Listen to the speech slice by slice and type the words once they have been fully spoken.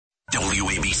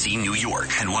WABC New York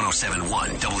and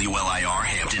 107.1 WLIR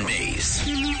Hampton Bays.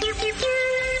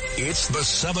 It's the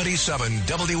 77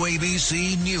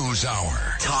 WABC News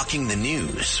Hour. Talking the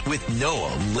news with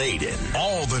Noah Layden.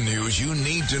 All the news you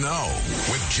need to know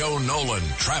with Joe Nolan,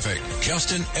 traffic,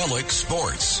 Justin Ellick,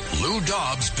 sports, Lou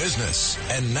Dobbs, business,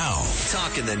 and now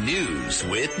Talking the news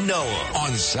with Noah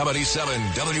on 77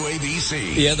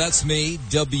 WABC. Yeah, that's me.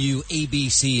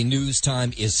 WABC News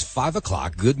Time is 5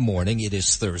 o'clock. Good morning. It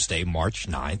is Thursday, March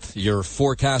 9th. Your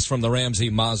forecast from the Ramsey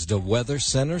Mazda Weather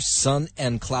Center. Sun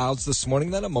and clouds this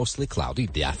morning, then a mostly cloudy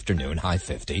the afternoon, high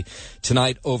 50.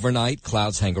 Tonight, overnight,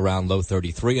 clouds hang around low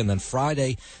 33. And then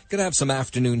Friday, gonna have some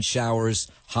afternoon showers,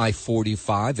 high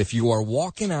 45. If you are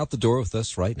walking out the door with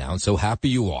us right now, and so happy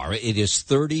you are, it is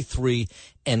 33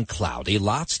 and cloudy.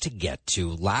 Lots to get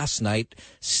to. Last night,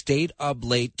 stayed up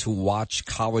late to watch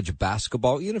college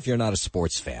basketball, even if you're not a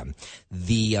sports fan.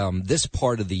 This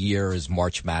part of the year is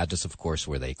March Madness, of course,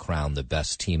 where they crown the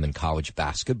best team in college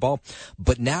basketball.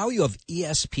 But now you have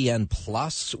ESPN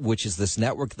Plus, which is this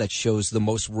network that shows the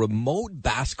most remote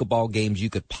basketball games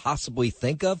you could possibly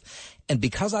think of. And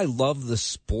because I love the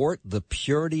sport, the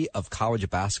purity of college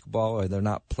basketball, they're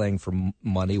not playing for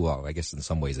money. Well, I guess in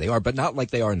some ways they are, but not like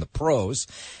they are in the pros,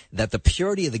 that the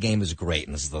purity of the game is great.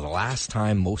 And this is the last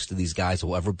time most of these guys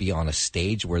will ever be on a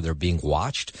stage where they're being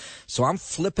watched. So I'm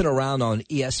flipping around on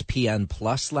ESPN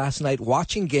Plus last night,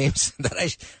 watching games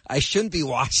that I shouldn't be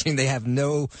watching. They have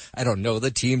I don't know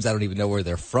the teams. I don't even know where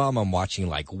they're from. I'm watching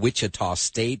like Wichita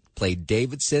State played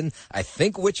Davidson. I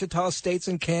think Wichita State's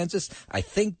in Kansas. I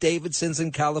think Davidson's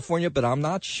in California, but I'm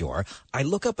not sure. I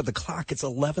look up at the clock. It's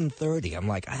 11:30. I'm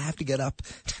like, I have to get up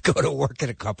to go to work in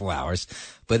a couple hours.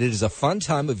 But it is a fun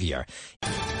time of year.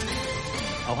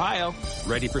 Ohio,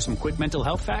 ready for some quick mental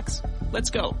health facts? Let's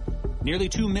go. Nearly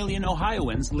 2 million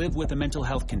Ohioans live with a mental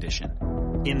health condition.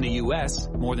 In the U.S.,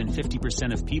 more than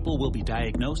 50% of people will be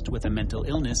diagnosed with a mental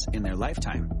illness in their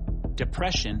lifetime.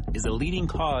 Depression is a leading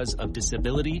cause of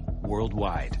disability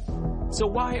worldwide. So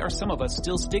why are some of us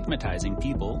still stigmatizing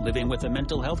people living with a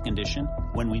mental health condition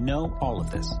when we know all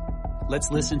of this?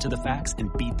 Let's listen to the facts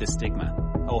and beat the stigma.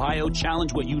 Ohio,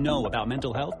 challenge what you know about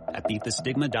mental health at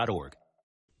beatthestigma.org.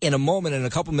 In a moment, in a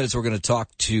couple minutes, we're going to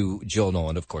talk to Joe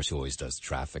Nolan, of course, who always does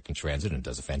traffic and transit and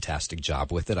does a fantastic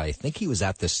job with it. I think he was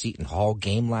at the Seton Hall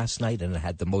game last night, and it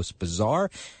had the most bizarre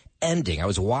ending. I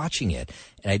was watching it,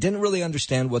 and I didn't really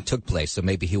understand what took place, so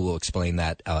maybe he will explain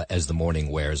that as the morning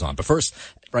wears on. But first,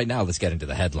 right now, let's get into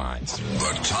the headlines.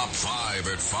 The top 5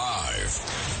 at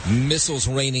 5. Missiles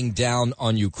raining down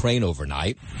on Ukraine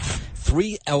overnight.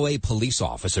 3 L.A. police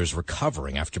officers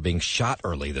recovering after being shot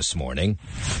early this morning.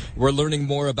 We're learning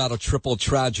more about a triple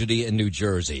tragedy in New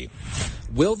Jersey.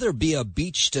 Will there be a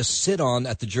beach to sit on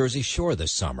at the Jersey Shore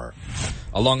this summer?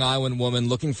 A Long Island woman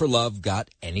looking for love got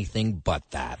anything but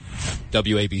that.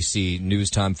 WABC News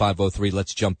Time 5:03.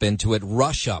 Let's jump into it.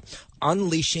 Russia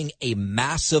unleashing a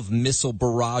massive missile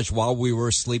barrage while we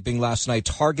were sleeping last night,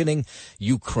 targeting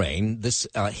Ukraine. This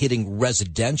hitting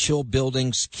residential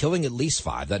buildings, killing at least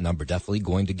 5. That number definitely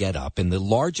going to get up. And the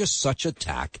largest such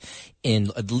attack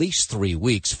in at least 3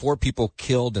 weeks. 4 people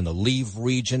killed in the Lviv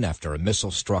region after a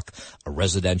missile struck a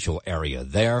residential area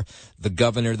there. The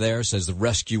governor there says the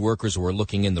rescue workers were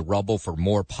looking in the rubble for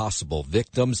more possible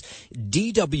victims.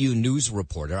 DW News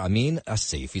reporter Amin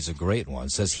Asif, he's a great one,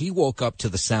 says he woke up to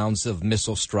the sounds of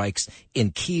missile strikes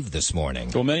in Kyiv this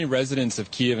morning. Well, many residents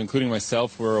of Kyiv, including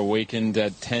myself, were awakened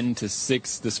at 10 to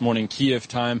 6 this morning Kyiv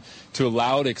time to a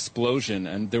loud explosion,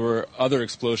 and there were other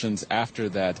explosions after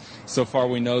that. So far,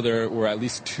 we know there were at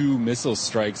least 2 missile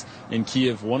strikes in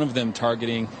Kyiv, one of them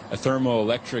targeting a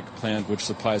thermoelectric plant which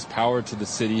supplies power to the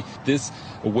city. This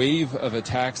wave of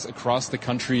attacks across the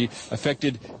country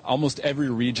affected almost every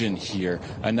region here.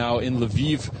 And now in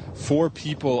Lviv, 4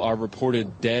 people are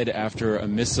reported dead after a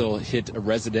missile hit a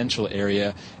residential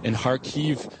area. In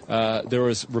Kharkiv, there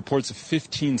was reports of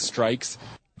 15 strikes.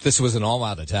 This was an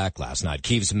all-out attack last night.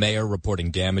 Kyiv's mayor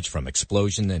reporting damage from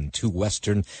explosion in 2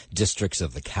 western districts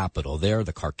of the capital there.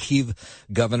 The Kharkiv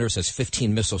governor says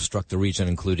 15 missiles struck the region,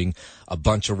 including a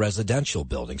bunch of residential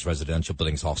buildings. Residential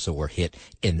buildings also were hit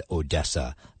in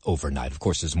Odessa overnight. Of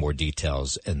course, there's more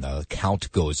details, and the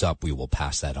count goes up. We will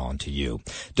pass that on to you.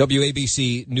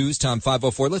 WABC News Time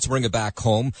 5:04. Let's bring it back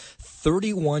home.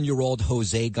 31-year-old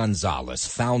Jose Gonzalez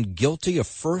found guilty of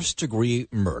first-degree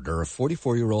murder of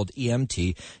 44-year-old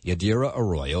EMT Yadira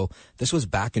Arroyo. This was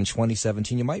back in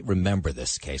 2017. You might remember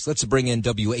this case. Let's bring in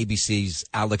WABC's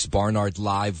Alex Barnard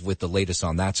live with the latest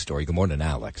on that story. Good morning,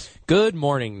 Alex. Good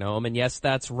morning, Noam. And yes,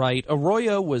 that's right.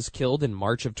 Arroyo was killed in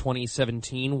March of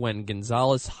 2017 when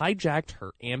Gonzalez hijacked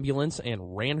her ambulance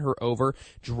and ran her over,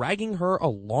 dragging her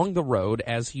along the road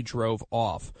as he drove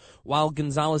off. While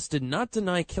Gonzalez did not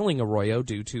deny killing Arroyo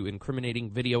due to incriminating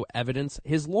video evidence,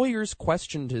 his lawyers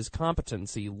questioned his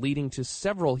competency, leading to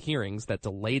several hearings that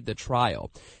delayed the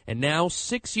trial. And now,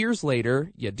 6 years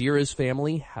later, Yadira's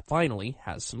family finally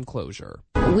has some closure.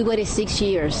 We waited 6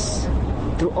 years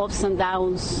through ups and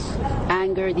downs,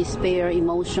 anger, despair,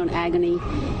 emotion, agony.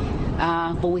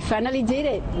 But we finally did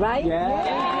it, right?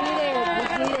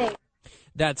 Yeah. We did it.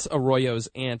 That's Arroyo's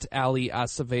aunt, Ali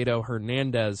Acevedo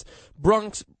Hernandez.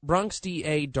 Bronx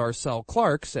DA Darcel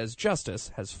Clark says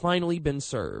justice has finally been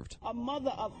served. A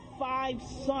mother of 5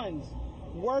 sons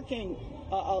working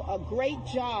a great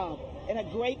job and a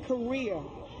great career,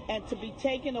 and to be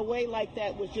taken away like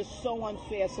that was just so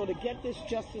unfair. So to get this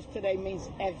justice today means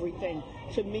everything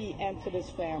to me and to this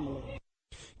family.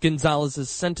 Gonzalez's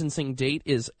sentencing date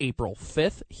is April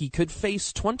 5th. He could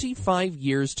face 25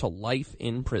 years to life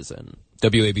in prison.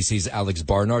 WABC's Alex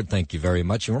Barnard, thank you very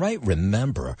much. You might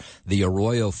remember the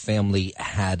Arroyo family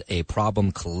had a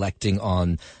problem collecting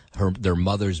on their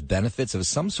mother's benefits. It was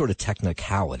some sort of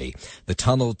technicality. The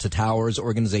Tunnel to Towers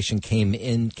organization came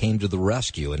to the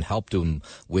rescue and helped them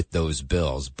with those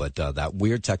bills. But that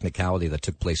weird technicality that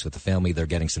took place with the family, they're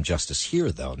getting some justice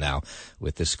here, though, now,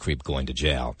 with this creep going to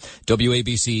jail.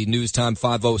 WABC News Time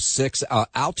 5:06,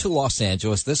 out to Los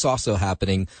Angeles. This also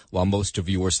happening while most of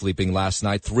you were sleeping last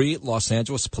night. 3 Los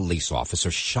Angeles police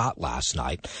officers shot last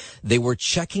night. They were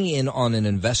checking in on an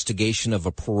investigation of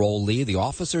a parolee. The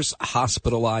officers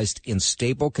hospitalized in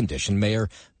stable condition. Mayor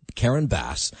Karen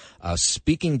Bass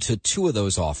speaking to 2 of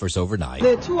those offers overnight.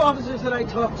 The 2 officers that I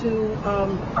talked to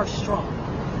are strong.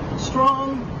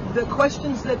 The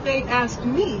questions that they asked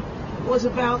me was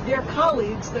about their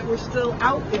colleagues that were still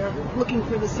out there looking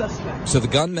for the suspect. So the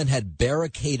gunman had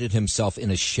barricaded himself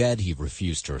in a shed. He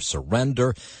refused to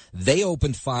surrender. They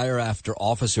opened fire after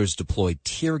officers deployed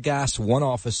tear gas. 1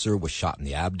 officer was shot in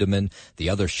the abdomen, the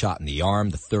other shot in the arm,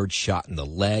 the 3rd shot in the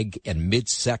leg and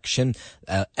midsection.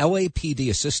 LAPD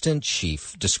Assistant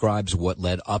Chief describes what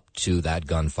led up to that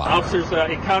gunfire. Officers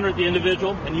encountered the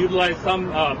individual and utilized some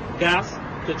gas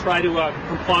to try to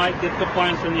get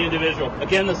compliance from the individual.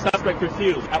 Again, the suspect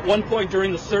refused. At one point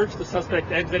during the search, the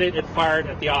suspect exited and fired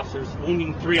at the officers,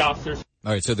 wounding 3 officers.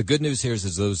 All right, so the good news here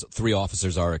is those 3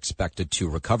 officers are expected to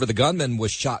recover. The gunman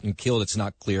was shot and killed. It's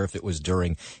not clear if it was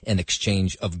during an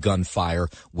exchange of gunfire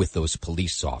with those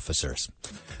police officers.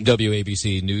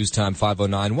 WABC News Time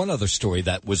 5:09. One other story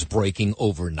that was breaking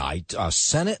overnight.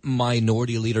 Senate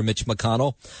Minority Leader Mitch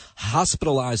McConnell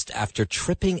hospitalized after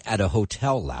tripping at a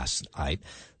hotel last night.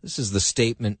 This is the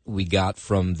statement we got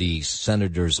from the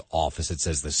senator's office. It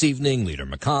says, this evening, Leader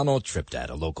McConnell tripped at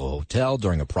a local hotel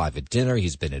during a private dinner.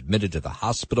 He's been admitted to the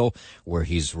hospital where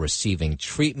he's receiving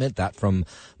treatment. That from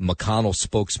McConnell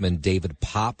spokesman David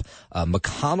Popp.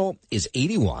 McConnell is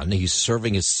 81. He's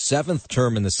serving his 7th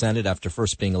term in the Senate after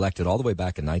first being elected all the way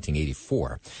back in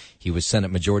 1984. He was Senate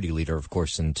Majority Leader, of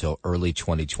course, until early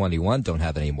 2021. Don't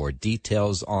have any more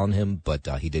details on him, but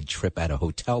he did trip at a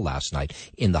hotel last night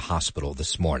in the hospital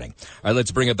this morning. All right,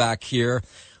 let's bring it back here.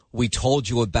 We told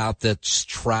you about this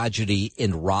tragedy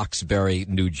in Roxbury,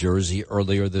 New Jersey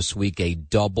earlier this week, a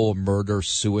double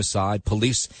murder-suicide.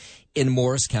 Police in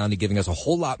Morris County giving us a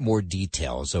whole lot more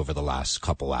details over the last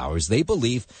couple hours. They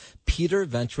believe Peter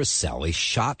Ventricelli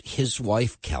shot his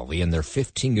wife, Kelly, and their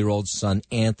 15-year-old son,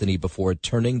 Anthony, before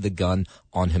turning the gun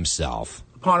on himself.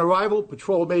 Upon arrival,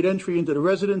 patrol made entry into the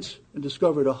residence and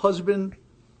discovered a husband,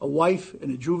 a wife,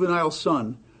 and a juvenile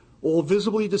son, all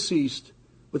visibly deceased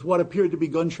with what appeared to be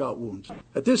gunshot wounds.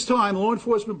 At this time, law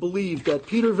enforcement believed that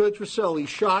Peter Ventricelli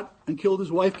shot and killed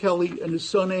his wife, Kelly, and his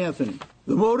son, Anthony.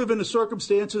 The motive and the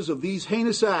circumstances of these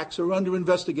heinous acts are under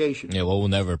investigation. Yeah, well, we'll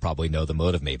never probably know the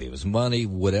motive. Maybe it was money,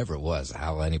 whatever it was.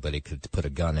 How anybody could put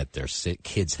a gun at their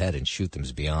kid's head and shoot them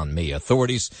is beyond me.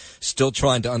 Authorities still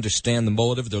trying to understand the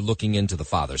motive. They're looking into the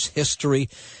father's history.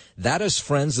 That is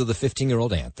friends of the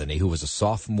 15-year-old Anthony, who was a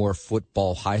sophomore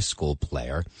football high school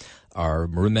player, are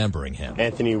remembering him.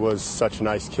 Anthony was such a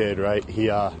nice kid, right? He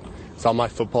was on my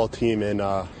football team,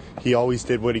 and he always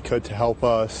did what he could to help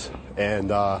us. And,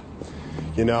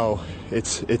 you know,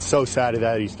 it's so sad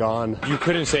that he's gone. You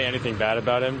couldn't say anything bad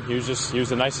about him. He was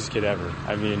the nicest kid ever.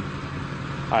 I mean,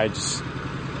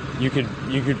 you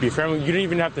could be friendly. You didn't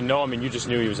even have to know him, and you just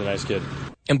knew he was a nice kid.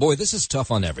 And boy, this is tough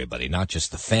on everybody, not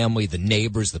just the family, the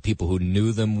neighbors, the people who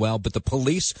knew them well, but the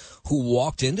police who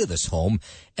walked into this home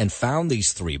and found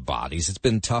these 3 bodies. It's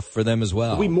been tough for them as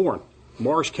well. We mourn.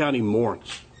 Morris County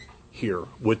mourns here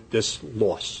with this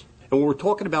loss. And when we're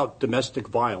talking about domestic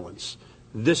violence,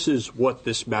 this is what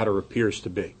this matter appears to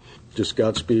be. Just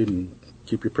Godspeed and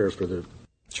keep your prayers for them.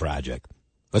 Tragic.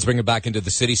 Let's bring it back into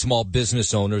the city. Small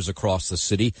business owners across the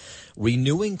city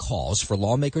renewing calls for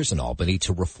lawmakers in Albany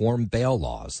to reform bail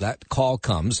laws. That call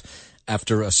comes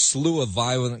after a slew of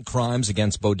violent crimes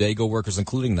against bodega workers,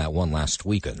 including that one last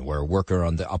weekend where a worker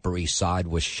on the Upper East Side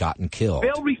was shot and killed.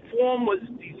 Bail reform was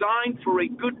designed for a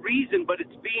good reason, but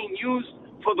it's being used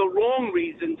for the wrong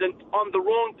reasons and on the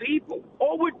wrong people.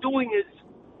 All we're doing is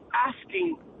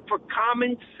asking for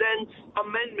common sense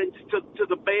amendments to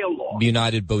the bail law.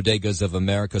 United Bodegas of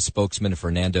America spokesman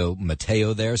Fernando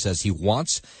Mateo there says he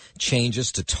wants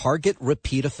changes to target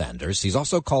repeat offenders. He's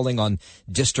also calling on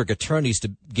district attorneys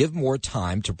to give more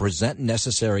time to present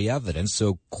necessary evidence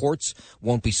so courts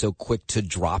won't be so quick to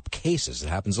drop cases. It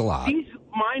happens a lot. These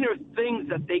minor things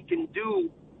that they can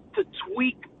do to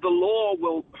tweak the law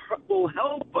will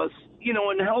help us,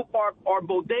 and help our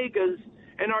bodegas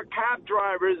and our cab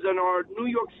drivers and our New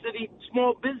York City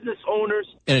small business owners.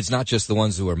 And it's not just the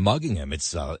ones who are mugging him.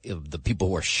 It's the people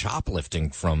who are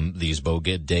shoplifting from these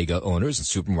bodega owners and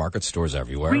supermarket stores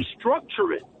everywhere.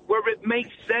 Restructure it where it makes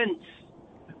sense,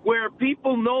 where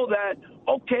people know that,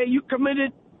 okay, you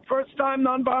committed first-time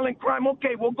nonviolent crime.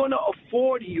 Okay, we're going to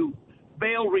afford you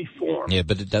bail reform. Yeah,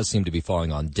 but it does seem to be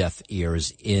falling on deaf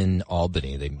ears in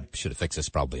Albany. They should have fixed this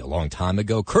probably a long time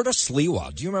ago. Curtis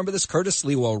Sliwa, do you remember this? Curtis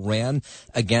Sliwa ran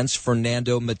against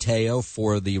Fernando Mateo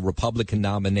for the Republican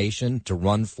nomination to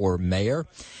run for mayor.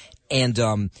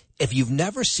 And if you've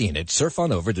never seen it, surf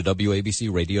on over to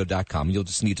WABCRadio.com. You'll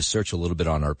just need to search a little bit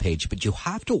on our page. But you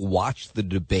have to watch the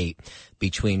debate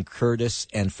between Curtis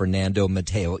and Fernando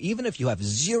Mateo. Even if you have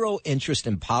zero interest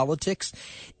in politics,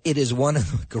 it is one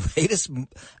of the greatest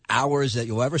hours that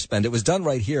you'll ever spend. It was done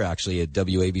right here, actually, at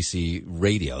WABC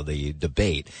Radio, the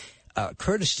debate.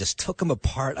 Curtis just took him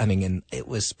apart. I mean, and it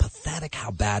was pathetic how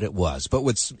bad it was. But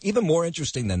what's even more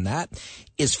interesting than that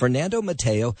is Fernando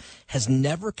Mateo has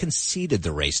never conceded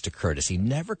the race to Curtis. He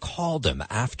never called him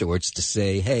afterwards to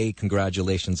say, hey,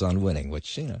 congratulations on winning,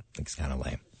 which, I think is kind of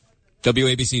lame.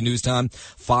 WABC News Time,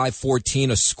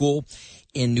 5:14, a school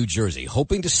in New Jersey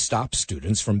hoping to stop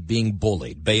students from being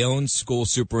bullied. Bayonne School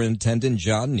Superintendent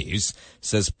John Neves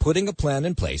says putting a plan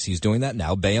in place, he's doing that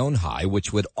now, Bayonne High,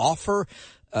 which would offer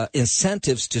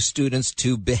incentives to students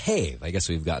to behave. I guess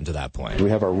we've gotten to that point. We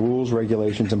have our rules,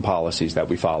 regulations, and policies that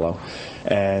we follow,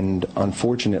 and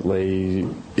unfortunately,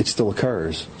 it still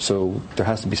occurs. So there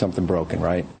has to be something broken,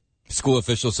 right? School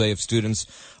officials say if students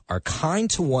are kind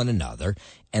to one another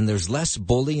and there's less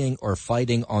bullying or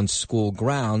fighting on school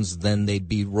grounds, then they'd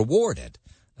be rewarded.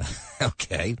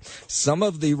 Okay. Some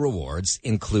of the rewards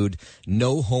include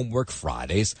no homework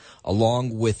Fridays,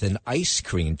 along with an ice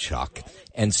cream truck,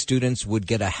 and students would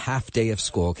get a half day of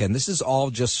school. Okay, and this is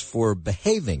all just for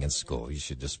behaving in school. You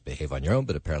should just behave on your own,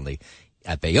 but apparently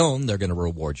at Bayonne, they're going to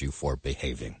reward you for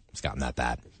behaving. It's gotten that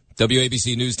bad.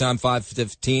 WABC News Time,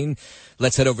 5:15.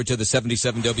 Let's head over to the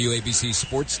 77 WABC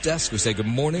Sports Desk. We say good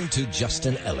morning to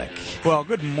Justin Ellick. Well,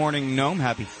 good morning, Noam.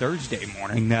 Happy Thursday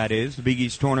morning, that is. The Big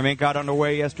East tournament got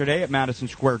underway yesterday at Madison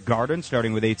Square Garden,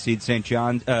 starting with 8 seed St.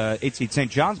 John's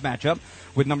matchup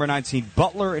with number 9 seed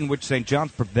Butler, in which St.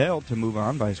 John's prevailed to move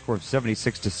on by a score of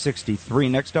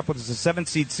 76-63. Next up was the 7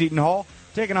 seed Seton Hall,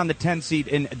 taking on the 10 seed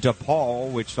in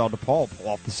DePaul, which saw DePaul pull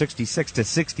off the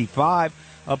 66-65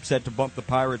 upset to bump the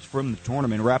Pirates from the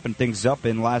tournament. Wrapping things up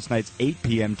in last night's 8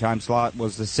 p.m. time slot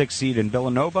was the 6 seed in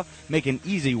Villanova, making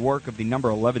easy work of the number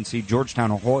 11 seed Georgetown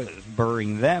Hoyas,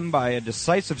 burying them by a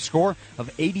decisive score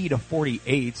of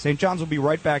 80-48. St. John's will be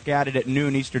right back at it at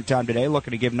noon Eastern time today,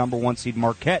 looking to give number 1 seed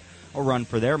Marquette a run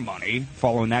for their money.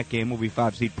 Following that game will be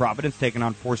 5 seed Providence taking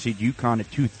on 4 seed UConn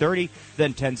at 2:30,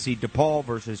 then 10 seed DePaul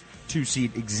versus 2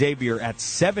 seed Xavier at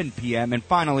 7 p.m. And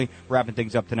finally, wrapping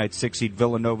things up tonight, 6 seed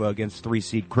Villanova against 3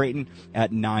 seed Creighton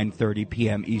at 9:30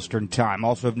 p.m. Eastern time.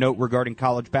 Also of note regarding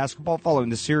college basketball, following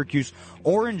the Syracuse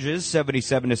Oranges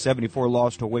 77-74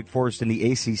 loss to Wake Forest in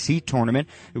the ACC tournament,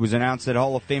 it was announced that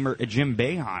Hall of Famer Jim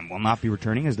Boeheim will not be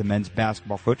returning as the men's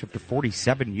basketball coach after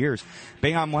 47 years.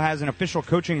 Boeheim has an official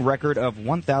coaching record of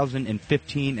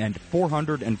 1,015 and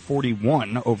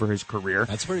 441 over his career.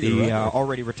 That's pretty good. The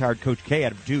already retired Coach K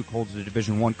out of Duke holds the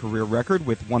Division I career record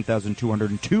with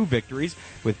 1,202 victories,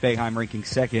 with Boeheim ranking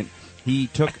second. He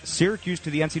took Syracuse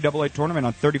to the NCAA tournament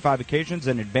on 35 occasions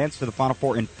and advanced to the Final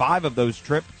Four in 5 of those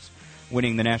trips.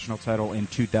 winning the national title in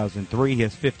 2003. He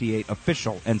has 58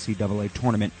 official NCAA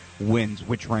tournament wins,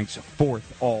 which ranks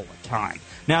fourth all time.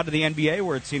 Now to the NBA,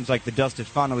 where it seems like the dust is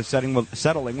finally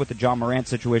settling with the Ja Morant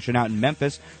situation out in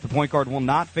Memphis. The point guard will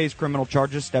not face criminal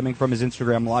charges stemming from his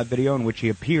Instagram Live video in which he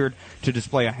appeared to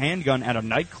display a handgun at a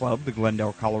nightclub, the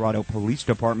Glendale, Colorado Police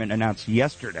Department announced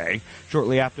yesterday.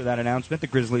 Shortly after that announcement, the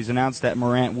Grizzlies announced that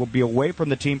Morant will be away from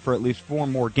the team for at least 4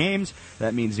 more games.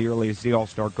 That means the earliest the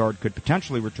All-Star guard could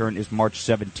potentially return is March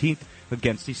 17th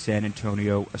against the San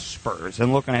Antonio Spurs.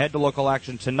 And looking ahead to local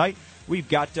action tonight, we've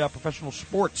got professional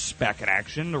sports back in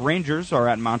action. The Rangers are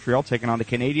out in Montreal taking on the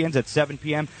Canadiens at 7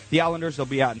 p.m. The Islanders will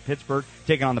be out in Pittsburgh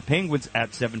taking on the Penguins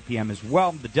at 7 p.m. as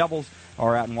well. The Devils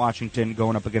are out in Washington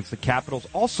going up against the Capitals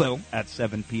also at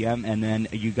 7 p.m. And then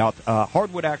you got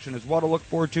hardwood action as well to look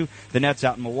forward to. The Nets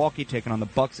out in Milwaukee taking on the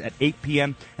Bucks at 8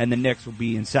 p.m. And the Knicks will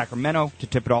be in Sacramento to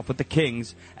tip it off with the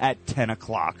Kings at 10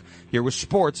 o'clock. Here with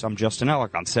sports, I'm Justin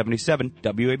Ellick on 77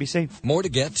 WABC. More to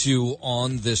get to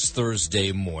on this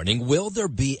Thursday morning. Will there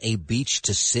be a beach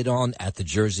to sit on at the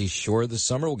Jersey Shore this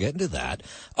summer? We'll get into that.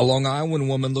 A Long Island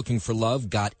woman looking for love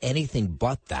got anything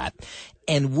but that.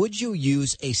 And would you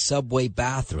use a subway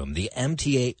bathroom? The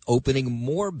MTA opening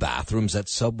more bathrooms at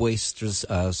subway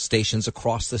stations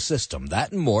across the system.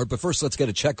 That and more. But first, let's get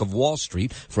a check of Wall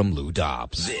Street from Lou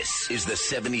Dobbs. This is the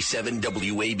 77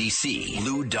 WABC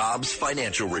Lou Dobbs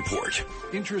Financial Report.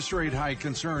 Interest rate hike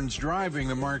concerns driving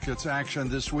the market's action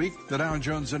this week. The Dow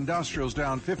Jones Industrial's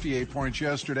down 58 points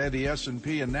yesterday. The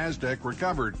S&P and NASDAQ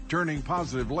recovered, turning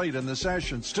positive late in the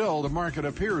session. Still, the market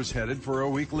appears headed for a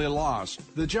weekly loss.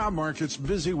 The job market's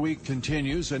busy week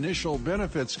continues. Initial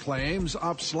benefits claims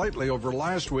up slightly over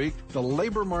last week. The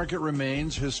labor market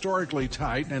remains historically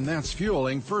tight, and that's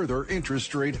fueling further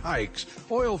interest rate hikes.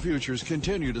 Oil futures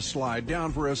continue to slide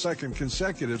down for a second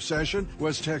consecutive session.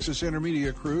 West Texas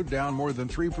Intermediate crude down more than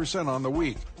 3% on the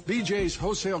week. BJ's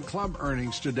Wholesale Club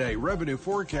earnings today. Revenue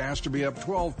forecast to be up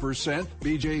 12%.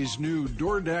 BJ's new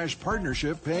DoorDash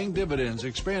partnership paying dividends,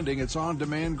 expanding its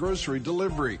on-demand grocery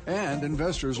delivery. And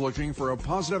investors looking for a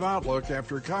positive outlook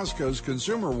after Costco's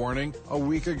consumer warning a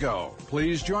week ago.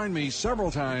 Please join me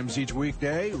several times each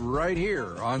weekday right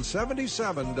here on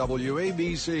 77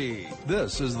 WABC.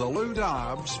 This is the Lou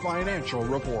Dobbs Financial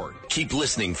Report. Keep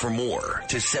listening for more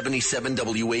to 77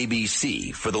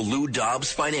 WABC for the Lou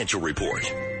Dobbs Financial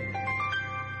Report.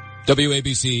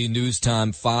 WABC News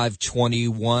Time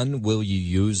 5:21. Will you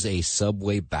use a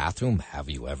subway bathroom? Have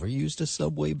you ever used a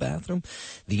subway bathroom?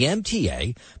 The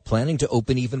MTA planning to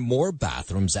open even more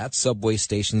bathrooms at subway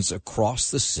stations across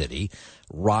the city.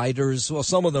 Riders, well,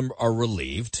 some of them are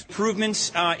relieved.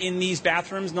 Improvements in these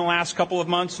bathrooms in the last couple of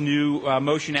months. New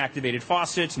motion-activated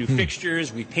faucets, new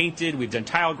fixtures. We've painted. We've done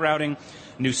tile grouting,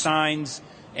 new signs,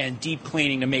 and deep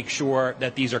cleaning to make sure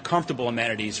that these are comfortable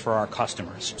amenities for our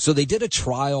customers. So they did a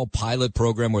trial pilot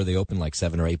program where they opened like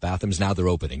 7 or 8 bathrooms. Now they're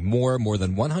opening more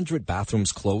than 100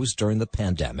 bathrooms closed during the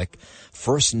pandemic.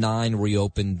 First 9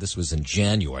 reopened. This was in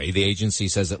January. The agency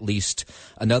says at least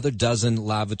another dozen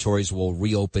lavatories will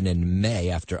reopen in May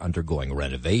after undergoing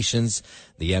renovations.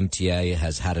 The MTA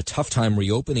has had a tough time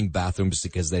reopening bathrooms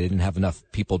because they didn't have enough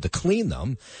people to clean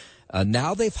them.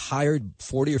 Now they've hired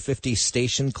 40 or 50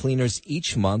 station cleaners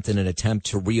each month in an attempt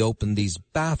to reopen these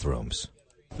bathrooms.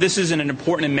 This is an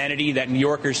important amenity that New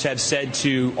Yorkers have said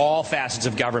to all facets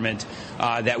of government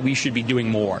that we should be doing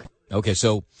more. Okay,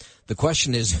 so the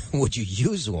question is, would you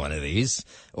use one of these,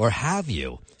 or have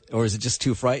you? Or is it just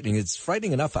too frightening? It's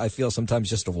frightening enough, I feel, sometimes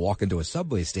just to walk into a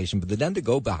subway station, but then to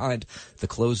go behind the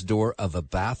closed door of a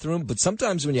bathroom. But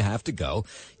sometimes when you have to go,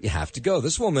 you have to go.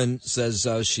 This woman says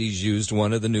she's used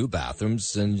one of the new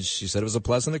bathrooms, and she said it was a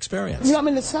pleasant experience. You know, I'm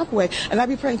in the subway, and I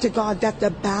be praying to God that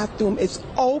the bathroom is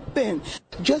open.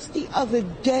 Just the other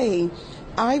day,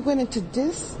 I went into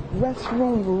this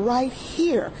restroom right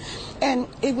here, and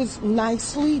it was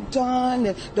nicely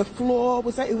done. The floor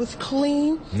was, it was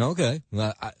clean. Okay.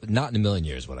 Well, not in a million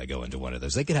years would I go into one of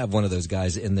those. They could have one of those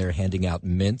guys in there handing out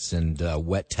mints and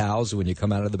wet towels when you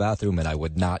come out of the bathroom, and I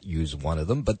would not use one of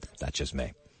them, but that's just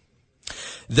me.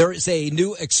 There is a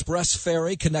new express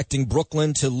ferry connecting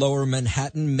Brooklyn to Lower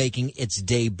Manhattan making its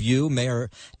debut. Mayor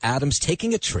Adams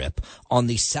taking a trip on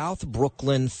the South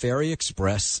Brooklyn Ferry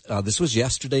Express. This was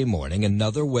yesterday morning.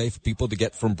 Another way for people to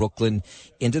get from Brooklyn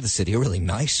into the city. A really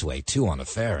nice way, too, on a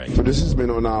ferry. So this has been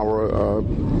on our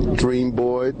dream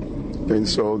board, and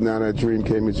so now that dream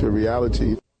came into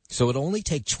reality. So it'll only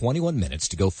take 21 minutes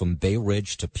to go from Bay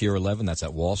Ridge to Pier 11, that's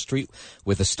at Wall Street,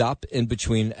 with a stop in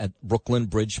between at Brooklyn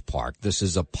Bridge Park. This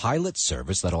is a pilot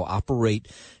service that'll operate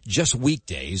just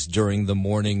weekdays during the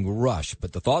morning rush.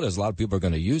 But the thought is a lot of people are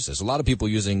going to use this. A lot of people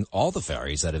using all the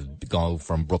ferries that have gone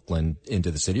from Brooklyn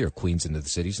into the city or Queens into the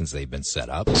city since they've been set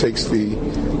up. It takes the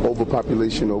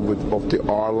overpopulation off the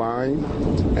R line,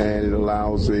 and it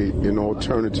allows an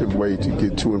alternative way to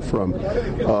get to and from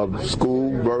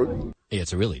school, work.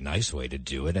 It's a really nice way to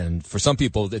do it, and for some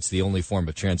people, it's the only form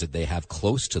of transit they have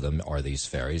close to them are these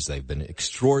ferries. They've been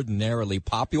extraordinarily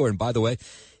popular, and by the way,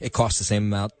 it costs the same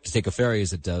amount to take a ferry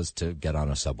as it does to get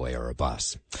on a subway or a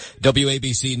bus.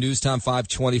 WABC News Time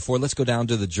 524. Let's go down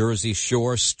to the Jersey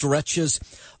Shore. Stretches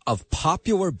of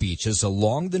popular beaches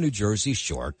along the New Jersey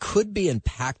shore could be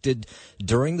impacted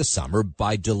during the summer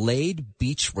by delayed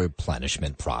beach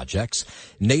replenishment projects.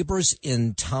 Neighbors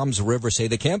in Toms River say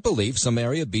they can't believe some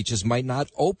area beaches might not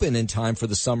open in time for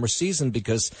the summer season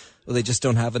because they just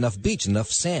don't have enough beach,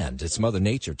 enough sand. It's Mother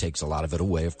Nature takes a lot of it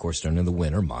away, of course, during the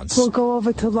winter months. We'll go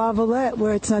over to La Valette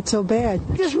where it's not so bad.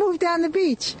 Just move down the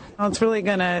beach. Well, it's really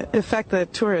going to affect the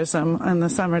tourism in the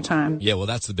summertime. Yeah, well,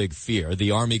 that's the big fear.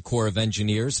 The Army Corps of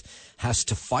Engineers has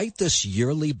to fight this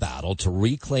yearly battle to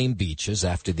reclaim beaches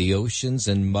after the oceans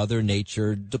and Mother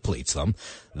Nature depletes them.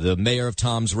 The mayor of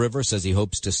Toms River says he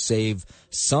hopes to save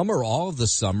some or all of the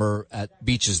summer at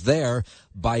beaches there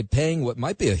by paying what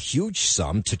might be a huge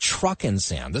sum to truck in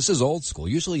sand. This is old school.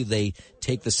 Usually they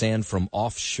take the sand from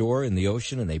offshore in the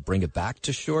ocean and they bring it back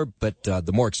to shore, but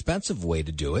the more expensive way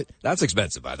to do it, that's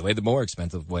expensive, by the way. The more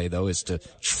expensive way, though, is to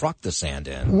truck the sand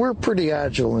in. We're pretty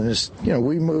agile in this.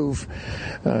 We move.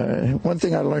 One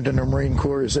thing I learned in the Marine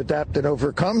Corps is adapt and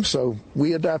overcome, so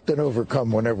we adapt and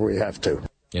overcome whenever we have to.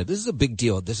 Yeah, this is a big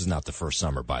deal. This is not the first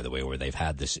summer, by the way, where they've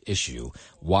had this issue.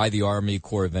 Why the Army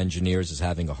Corps of Engineers is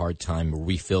having a hard time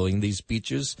refilling these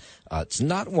beaches, it's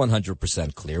not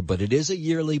 100% clear, but it is a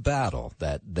yearly battle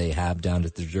that they have down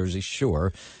at the Jersey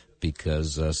Shore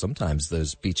because sometimes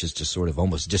those beaches just sort of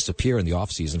almost disappear in the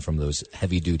off-season from those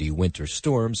heavy-duty winter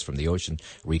storms from the ocean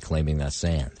reclaiming that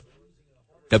sand.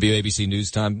 WABC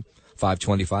News Time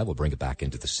 525. We'll bring it back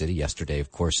into the city. Yesterday,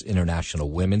 of course, International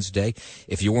Women's Day.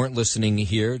 If you weren't listening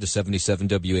here to 77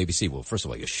 WABC, well, first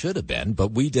of all, you should have been,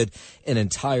 but we did an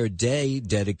entire day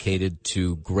dedicated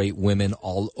to great women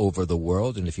all over the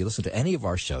world. And if you listen to any of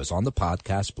our shows on the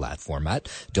podcast platform at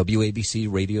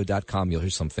WABCradio.com, you'll hear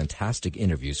some fantastic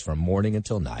interviews from morning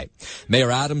until night.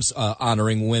 Mayor Adams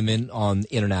honoring women on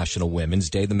International Women's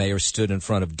Day. The mayor stood in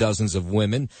front of dozens of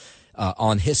women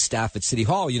on his staff at City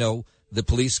Hall. The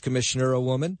police commissioner, a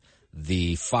woman,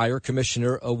 the fire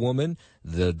commissioner, a woman,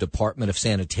 the Department of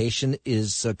Sanitation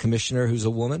is a commissioner who's a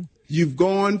woman. You've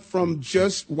gone from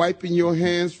just wiping your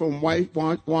hands from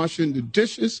washing the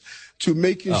dishes to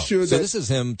making sure that... So this is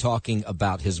him talking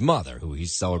about his mother, who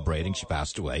he's celebrating. She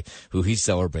passed away, who he's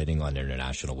celebrating on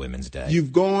International Women's Day.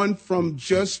 You've gone from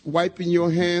just wiping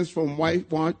your hands from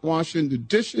washing the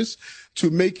dishes to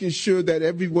making sure that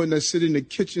everyone that's sitting in the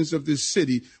kitchens of this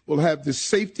city will have the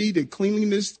safety, the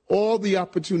cleanliness, all the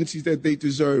opportunities that they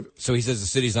deserve. So he says the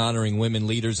city's honoring women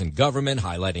leaders in government,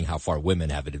 highlighting how far women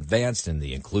have advanced in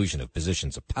the inclusion of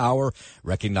positions of power,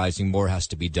 recognizing more has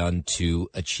to be done to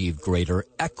achieve greater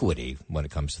equity when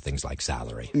it comes to things like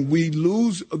salary. We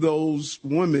lose those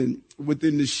women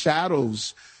within the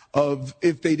shadows of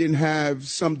if they didn't have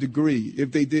some degree,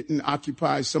 if they didn't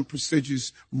occupy some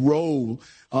prestigious role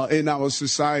in our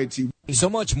society. So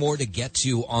much more to get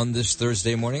to on this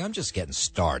Thursday morning. I'm just getting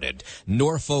started.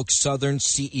 Norfolk Southern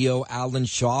CEO Alan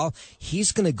Shaw,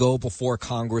 he's going to go before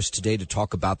Congress today to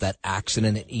talk about that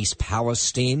accident in East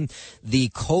Palestine. The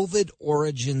COVID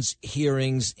origins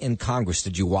hearings in Congress.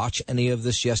 Did you watch any of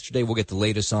this yesterday? We'll get the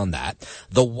latest on that.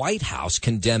 The White House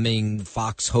condemning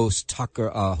Fox host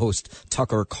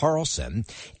Tucker Carlson.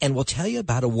 And we'll tell you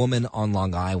about a woman on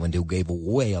Long Island who gave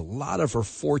away a lot of her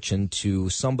fortune to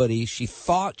somebody she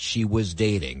thought she was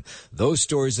dating. Those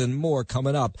stories and more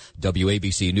coming up.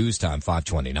 WABC News Time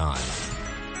 529.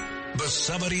 The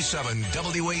 77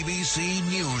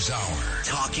 WABC News Hour.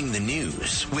 Talking the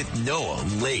news with Noah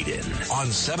Layden. On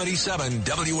 77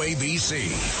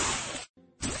 WABC.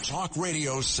 Talk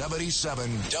Radio 77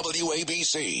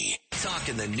 WABC.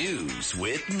 Talking the news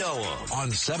with Noah. On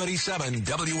 77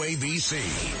 WABC.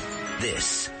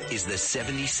 This is the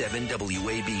 77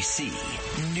 WABC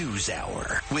News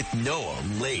Hour with Noah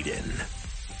Layden.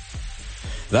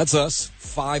 That's us,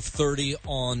 5:30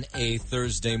 on a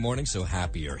Thursday morning, so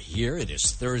happy you're here. It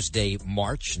is Thursday,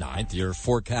 March 9th. Your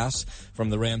forecast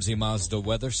from the Ramsey Mazda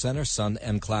Weather Center, sun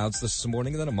and clouds this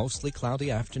morning, and then a mostly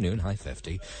cloudy afternoon, high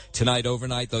 50. Tonight,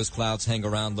 overnight, those clouds hang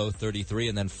around, low 33,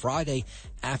 and then Friday,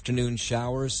 afternoon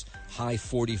showers, high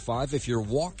 45. If you're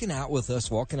walking out with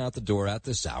us, walking out the door at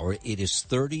this hour, it is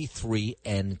 33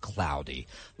 and cloudy.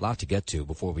 A lot to get to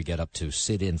before we get up to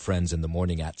sit-in friends in the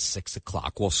morning at 6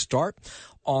 o'clock. We'll start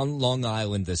on Long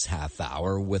Island this half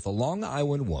hour with a Long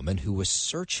Island woman who was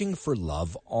searching for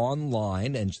love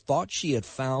online and thought she had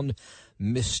found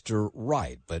Mr.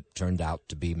 Right, but turned out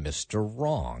to be Mr.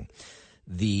 Wrong.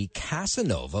 The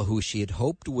Casanova, who she had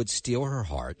hoped would steal her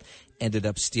heart, ended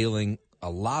up stealing a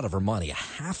lot of her money,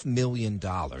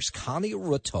 $500,000. Connie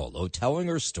Rotolo telling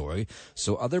her story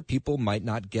so other people might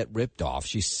not get ripped off.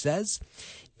 She says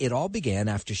it all began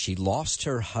after she lost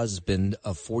her husband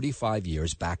of 45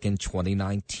 years back in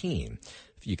 2019.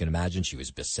 You can imagine she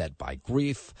was beset by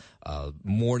grief,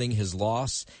 mourning his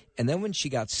loss. And then when she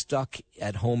got stuck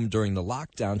at home during the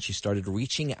lockdown, she started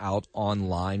reaching out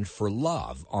online for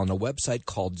love on a website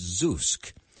called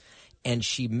Zoosk. And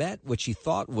she met what she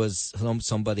thought was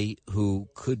somebody who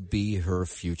could be her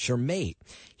future mate.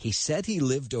 He said he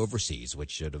lived overseas, which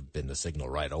should have been the signal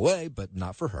right away, but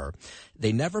not for her.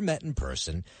 They never met in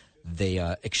person. They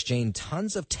exchanged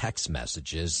tons of text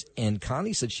messages, and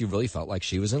Connie said she really felt like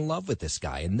she was in love with this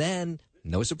guy. And then,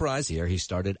 no surprise here, he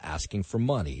started asking for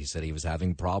money. He said he was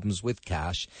having problems with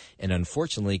cash, and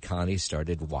unfortunately, Connie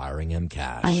started wiring him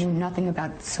cash. I knew nothing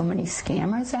about so many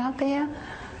scammers out there.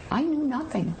 I knew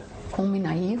nothing. Call me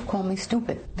naive, call me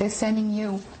stupid. They're sending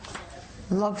you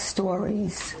love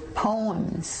stories,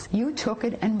 poems. You took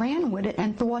it and ran with it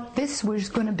and thought this was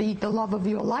going to be the love of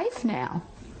your life now.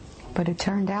 But it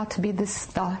turned out to be the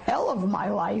hell of my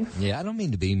life. Yeah, I don't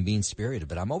mean to be mean-spirited,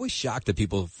 but I'm always shocked that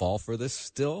people fall for this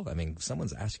still. I mean,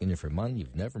 someone's asking you for money.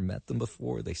 You've never met them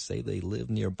before. They say they live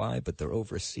nearby, but they're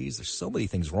overseas. There's so many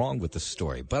things wrong with the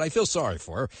story. But I feel sorry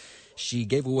for her. She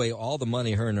gave away all the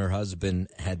money her and her husband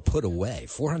had put away.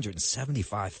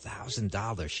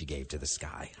 $475,000 she gave to this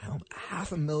guy.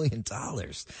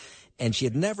 $500,000. And she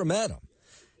had never met him.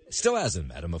 Still hasn't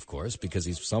met him, of course, because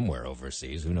he's somewhere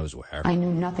overseas. Who knows where? I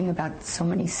knew nothing about so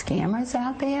many scammers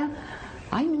out there.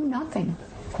 I knew nothing.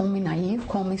 Call me naive,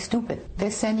 call me stupid.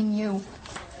 They're sending you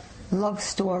love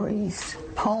stories,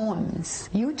 poems.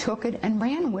 You took it and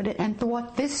ran with it and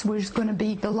thought this was going to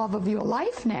be the love of your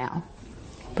life now.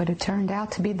 But it turned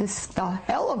out to be the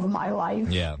hell of my life.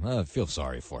 Yeah, I feel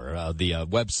sorry for her. The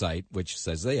website, which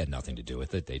says they had nothing to do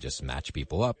with it, they just match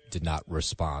people up, did not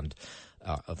respond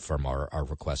from our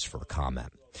request for a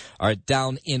comment. All right,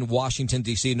 down in Washington,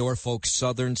 D.C., Norfolk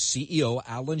Southern CEO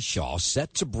Alan Shaw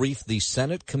set to brief the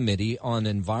Senate Committee on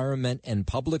Environment and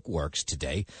Public Works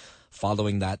today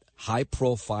following that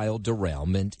high-profile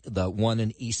derailment, the one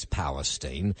in East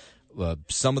Palestine.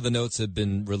 Some of the notes have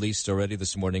been released already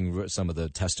this morning, some of the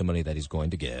testimony that he's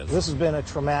going to give. This has been a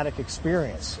traumatic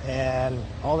experience, and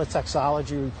all the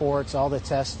toxicology reports, all the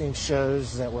testing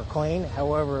shows that we're clean.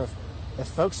 However, if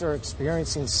folks are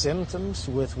experiencing symptoms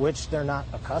with which they're not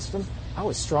accustomed, I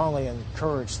would strongly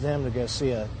encourage them to go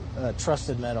see a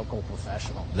trusted medical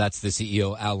professional. That's the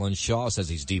CEO, Alan Shaw, says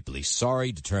he's deeply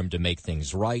sorry, determined to make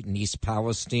things right in East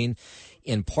Palestine.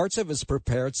 In parts of his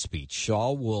prepared speech,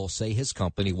 Shaw will say his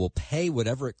company will pay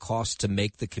whatever it costs to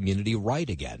make the community right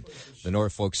again. The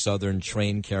Norfolk Southern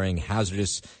train carrying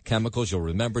hazardous chemicals, you'll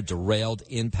remember, derailed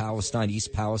in Palestine,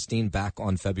 East Palestine, back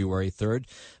on February 3rd,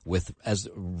 with as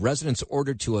residents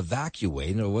ordered to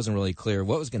evacuate. And it wasn't really clear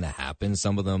what was going to happen.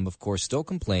 Some of them, of course, still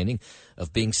complaining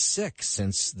of being sick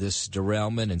since this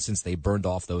derailment and since they burned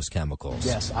off those chemicals.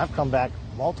 Yes, I've come back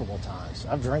multiple times.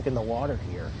 I've drinking the water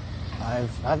here.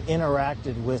 I've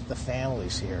interacted with the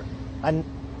families here. I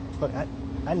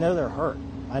know they're hurt.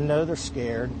 I know they're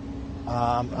scared.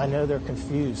 I know they're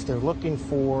confused. They're looking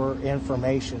for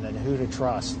information and who to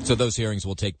trust. So those hearings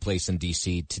will take place in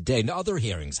D.C. today. Now, other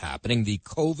hearings happening. The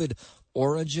COVID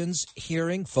Origins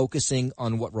hearing, focusing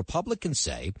on what Republicans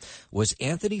say was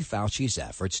Anthony Fauci's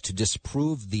efforts to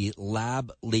disprove the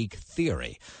lab leak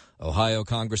theory. Ohio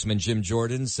Congressman Jim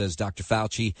Jordan says Dr.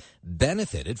 Fauci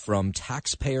benefited from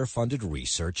taxpayer-funded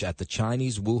research at the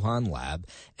Chinese Wuhan lab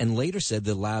and later said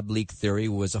the lab leak theory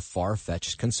was a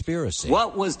far-fetched conspiracy.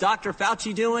 What was Dr.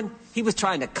 Fauci doing? He was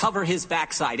trying to cover his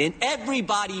backside, and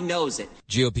everybody knows it.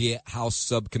 GOP House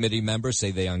subcommittee members say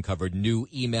they uncovered new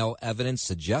email evidence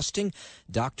suggesting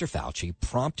Dr. Fauci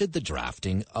prompted the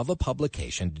drafting of a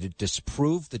publication to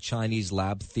disprove the Chinese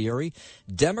lab theory.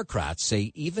 Democrats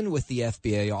say even with the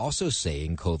FBI also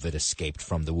saying COVID escaped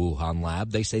from the Wuhan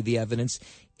lab, they say the evidence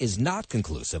is not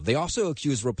conclusive. They also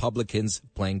accuse Republicans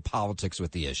playing politics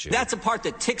with the issue. That's the part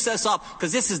that ticks us off,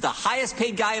 because this is the highest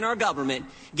paid guy in our government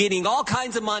getting all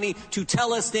kinds of money to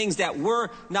tell us things that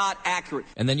were not accurate.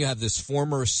 And then you have this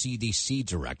former CDC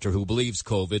director who believes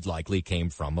COVID likely came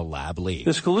from a lab leak.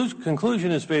 This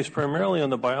conclusion is based primarily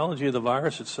on the biology of the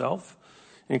virus itself,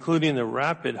 including the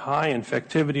rapid high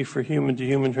infectivity for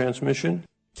human-to-human transmission.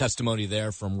 Testimony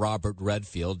there from Robert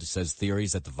Redfield says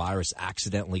theories that the virus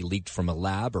accidentally leaked from a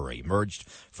lab or emerged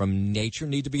from nature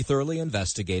need to be thoroughly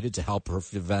investigated to help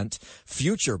prevent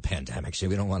future pandemics.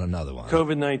 We don't want another one.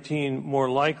 COVID-19 more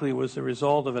likely was the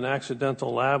result of an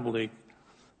accidental lab leak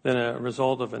than a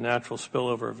result of a natural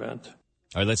spillover event.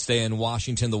 All right, let's stay in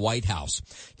Washington. The White House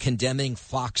condemning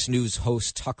Fox News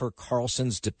host Tucker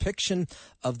Carlson's depiction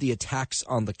of the attacks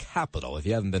on the Capitol. If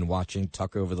you haven't been watching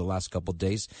Tucker over the last couple of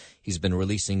days, he's been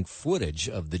releasing footage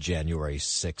of the January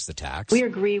 6th attacks. We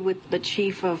agree with the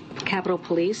chief of Capitol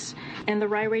Police and the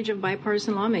wide range of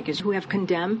bipartisan lawmakers who have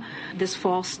condemned this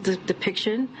false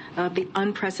depiction of the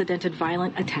unprecedented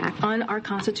violent attack on our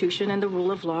Constitution and the rule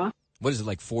of law. What is it,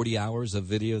 like 40 hours of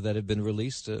video that have been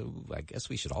released? I guess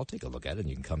we should all take a look at it and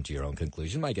you can come to your own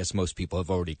conclusion. I guess most people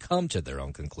have already come to their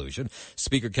own conclusion.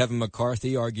 Speaker Kevin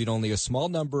McCarthy argued only a small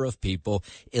number of people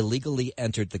illegally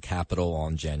entered the Capitol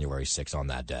on January 6th on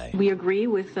that day. We agree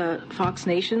with Fox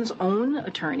Nation's own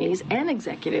attorneys and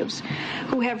executives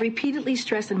who have repeatedly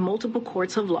stressed in multiple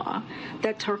courts of law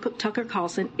that Tucker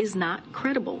Carlson is not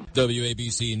credible.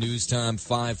 WABC News Time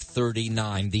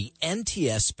 5:39. The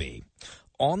NTSB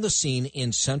on the scene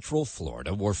in Central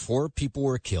Florida where 4 people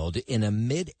were killed in a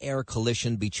mid-air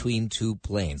collision between 2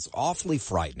 planes. Awfully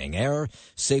frightening. Air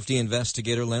safety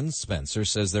investigator Len Spencer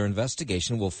says their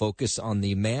investigation will focus on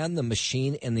the man, the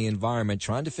machine, and the environment,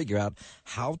 trying to figure out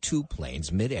how 2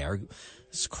 planes mid-air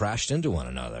crashed into one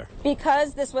another.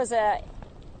 Because this was a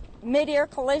mid-air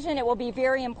collision, it will be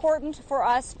very important for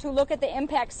us to look at the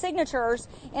impact signatures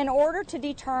in order to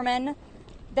determine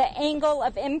the angle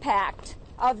of impact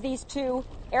of these 2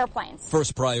 airplanes.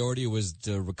 First priority was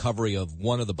the recovery of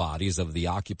one of the bodies of the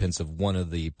occupants of one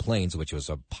of the planes, which was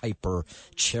a Piper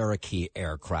Cherokee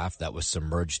aircraft that was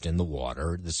submerged in the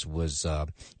water. This was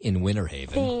in Winter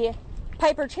Haven. The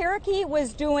Piper Cherokee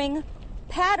was doing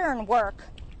pattern work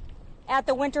at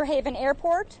the Winter Haven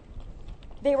airport.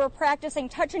 They were practicing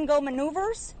touch-and-go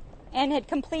maneuvers and had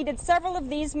completed several of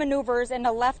these maneuvers in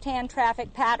a left-hand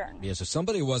traffic pattern. Yeah, so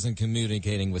somebody wasn't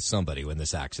communicating with somebody when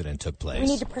this accident took place. We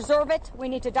need to preserve it. We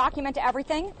need to document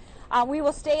everything. We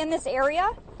will stay in this area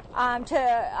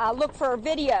to look for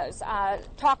videos,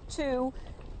 talk to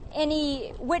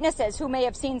any witnesses who may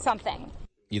have seen something.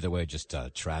 Either way, just a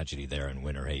tragedy there in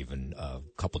Winter Haven a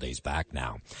couple days back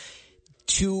now.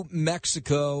 To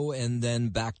Mexico and then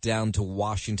back down to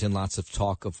Washington. Lots of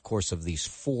talk, of course, of these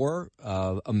 4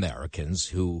 Americans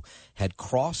who had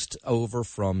crossed over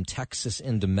from Texas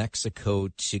into Mexico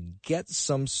to get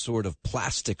some sort of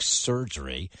plastic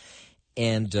surgery,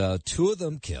 and 2 of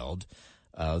them killed.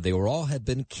 They all had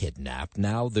been kidnapped.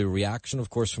 Now the reaction, of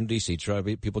course, from D.C.,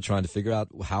 people trying to figure out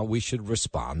how we should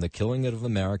respond. The killing of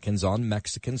Americans on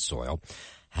Mexican soil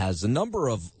has a number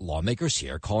of lawmakers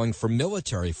here calling for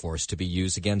military force to be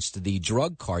used against the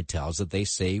drug cartels that they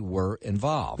say were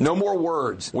involved. No more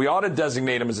words. We ought to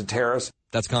designate them as a terrorist.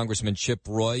 That's Congressman Chip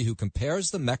Roy, who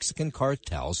compares the Mexican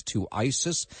cartels to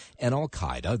ISIS and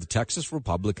Al-Qaeda. The Texas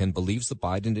Republican believes the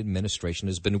Biden administration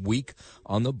has been weak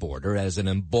on the border as it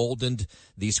emboldened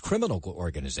these criminal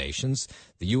organizations.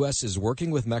 The U.S. is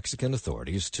working with Mexican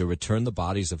authorities to return the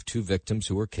bodies of 2 victims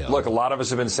who were killed. Look, a lot of us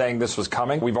have been saying this was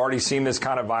coming. We've already seen this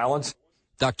kind of violence.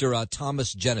 Dr.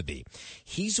 Thomas Genevieve,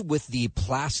 he's with the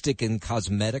Plastic and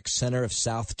Cosmetic Center of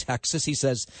South Texas. He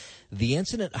says the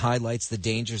incident highlights the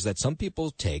dangers that some people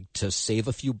take to save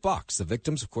a few bucks. The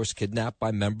victims, of course, kidnapped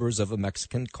by members of a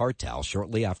Mexican cartel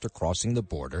shortly after crossing the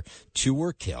border. 2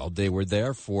 were killed. They were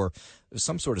there for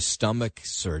some sort of stomach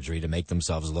surgery to make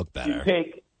themselves look better. You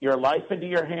take your life into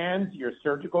your hands, your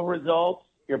surgical results,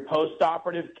 your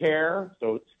post-operative care,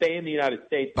 so stay in the United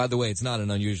States. By the way, it's not an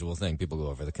unusual thing. People go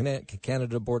over the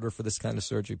Canada border for this kind of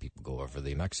surgery. People go over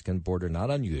the Mexican border.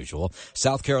 Not unusual.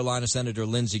 South Carolina Senator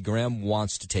Lindsey Graham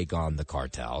wants to take on the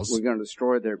cartels. We're going to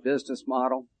destroy their business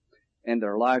model and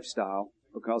their lifestyle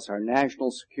because our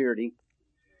national security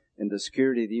and the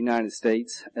security of the United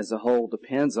States as a whole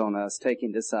depends on us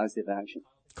taking decisive action.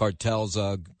 Cartels,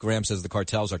 Graham says the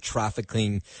cartels are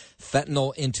trafficking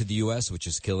fentanyl into the U.S., which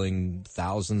is killing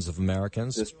thousands of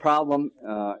Americans. This problem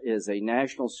is a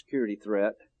national security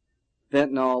threat.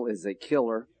 Fentanyl is a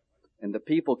killer, and the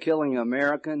people killing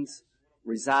Americans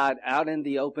reside out in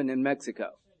the open in Mexico.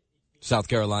 South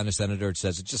Carolina Senator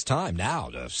says it's just time now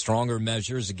to stronger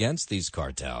measures against these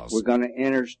cartels. We're going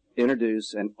to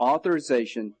introduce an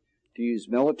authorization to use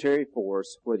military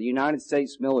force where the United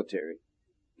States military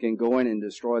can go in and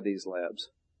destroy these labs.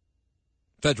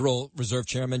 Federal Reserve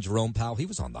Chairman Jerome Powell, he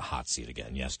was on the hot seat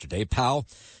again yesterday. Powell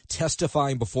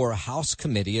testifying before a House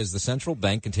committee as the central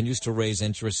bank continues to raise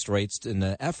interest rates in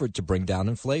an effort to bring down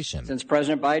inflation. Since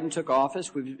President Biden took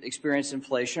office, we've experienced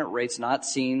inflation at rates not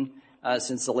seen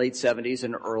since the late 70s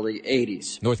and early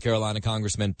 80s. North Carolina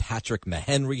Congressman Patrick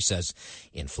Mahenry says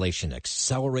inflation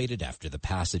accelerated after the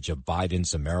passage of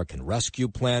Biden's American Rescue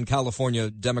Plan.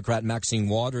 California Democrat Maxine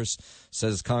Waters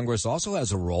says Congress also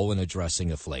has a role in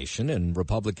addressing inflation, and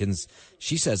Republicans,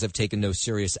 she says, have taken no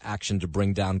serious action to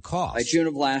bring down costs. By June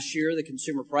of last year, the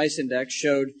Consumer Price Index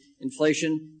showed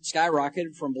inflation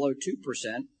skyrocketed from below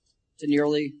 2% to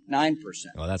nearly 9%.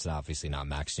 Well, that's obviously not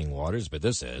Maxine Waters, but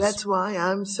this is. That's why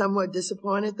I'm somewhat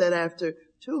disappointed that after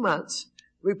 2 months,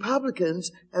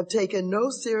 Republicans have taken no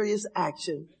serious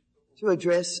action to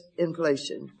address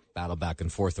inflation. Battle back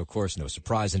and forth, of course, no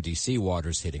surprise in D.C.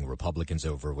 Waters hitting Republicans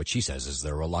over what she says is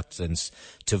their reluctance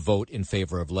to vote in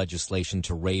favor of legislation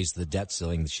to raise the debt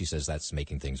ceiling. She says that's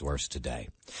making things worse today.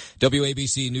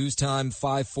 WABC News Time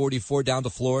 5:44 down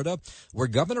to Florida, where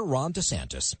Governor Ron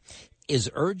DeSantis is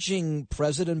urging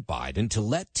President Biden to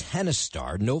let tennis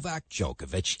star Novak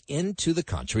Djokovic into the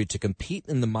country to compete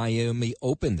in the Miami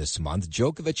Open this month.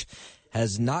 Djokovic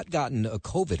has not gotten a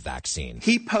COVID vaccine.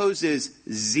 He poses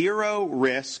zero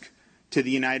risk to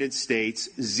the United States,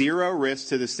 zero risk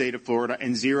to the state of Florida,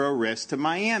 and zero risk to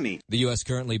Miami. The U.S.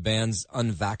 currently bans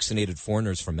unvaccinated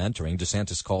foreigners from entering.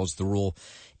 DeSantis calls the rule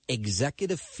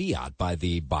executive fiat by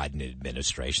the Biden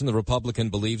administration. The Republican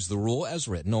believes the rule as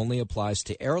written only applies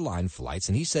to airline flights,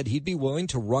 and he said he'd be willing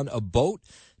to run a boat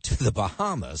to the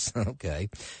Bahamas,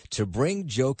 to bring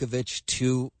Djokovic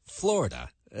to Florida.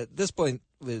 At this point,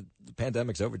 the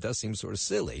pandemic's over. It does seem sort of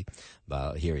silly,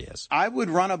 but here he is. I would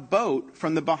run a boat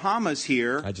from the Bahamas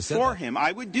here for him.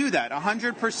 I would do that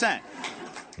 100%.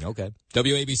 Okay.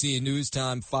 WABC News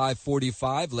Time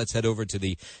 5:45. Let's head over to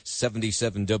the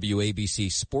 77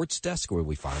 WABC Sports Desk where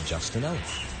we find Justin Ellis.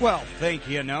 Well, thank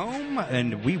you, Noam.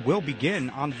 And we will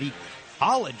begin on the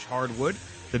college hardwood.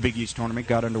 The Big East tournament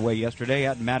got underway yesterday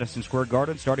at Madison Square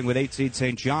Garden, starting with 8 seed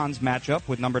St. John's matchup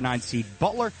with number 9 seed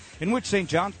Butler, in which St.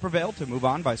 John's prevailed to move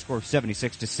on by a score of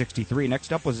 76-63.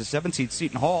 Next up was the 7 seed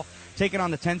Seton Hall taking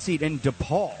on the 10 seed in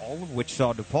DePaul, which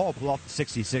saw DePaul pull off the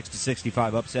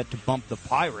 66-65 upset to bump the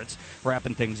Pirates.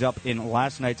 Wrapping things up in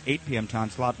last night's 8 p.m. time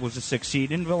slot was the 6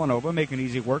 seed in Villanova, making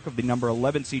easy work of the number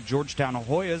 11 seed Georgetown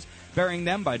Hoyas, burying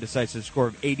them by a decisive score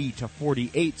of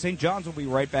 80-48. St. John's will be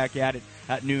right back at it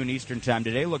at noon Eastern time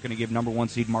today, looking to give number 1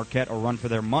 seed Marquette a run for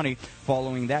their money.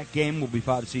 Following that game will be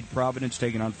 5 seed Providence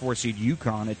taking on 4 seed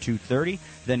UConn at 2:30,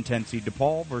 then 10 seed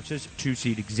DePaul versus 2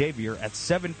 seed Xavier at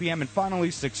 7 p.m., and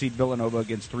finally 6 seed Villanova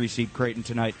against 3 seed Creighton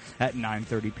tonight at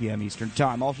 9:30 p.m. Eastern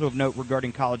time. Also of note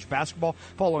regarding college basketball,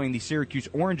 following the Syracuse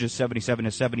Oranges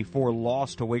 77-74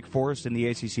 loss to Wake Forest in the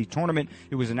ACC tournament,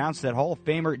 it was announced that Hall of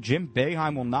Famer Jim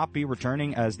Boeheim will not be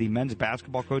returning as the men's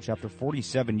basketball coach after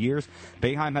 47 years.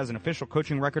 Boeheim has an official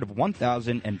coaching record of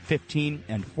 1,015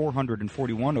 and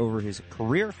 441 over his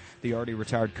career. The already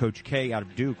retired Coach K out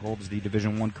of Duke holds the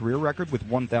Division I career record with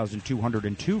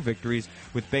 1,202 victories,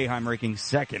 with Boeheim ranking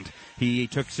second. He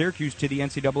took Syracuse to the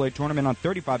NCAA tournament on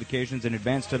 35 occasions and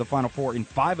advanced to the Final Four in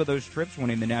 5 of those trips,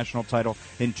 winning the national title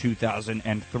in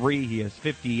 2003. He has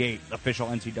 58 official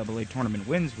NCAA tournament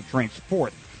wins, which ranks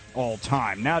 4th all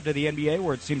time. Now to the NBA,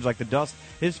 where it seems like the dust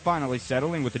is finally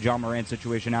settling with the John Morant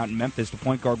situation out in Memphis. The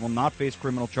point guard will not face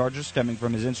criminal charges stemming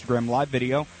from his Instagram live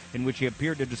video in which he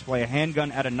appeared to display a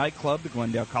handgun at a nightclub, the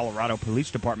Glendale, Colorado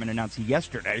Police Department announced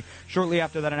yesterday. Shortly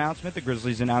after that announcement, the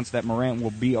Grizzlies announced that Morant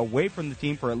will be away from the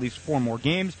team for at least 4 more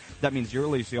games. That means the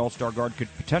earliest the All-Star guard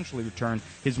could potentially return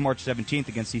is March 17th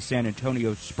against the San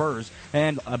Antonio Spurs.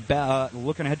 And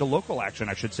looking ahead to local action,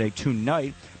 I should say,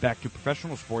 tonight, back to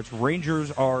professional sports.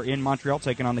 Rangers are in Montreal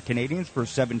taking on the Canadiens for a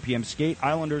 7 p.m. skate.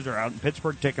 Islanders are out in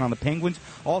Pittsburgh taking on the Penguins,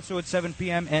 also at 7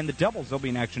 p.m. And the Devils, they'll be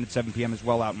in action at 7 p.m. as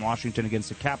well out in Washington against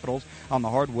the Capitals. On the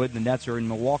hardwood, the Nets are in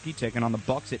Milwaukee taking on the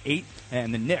Bucks at 8.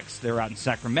 And the Knicks, they're out in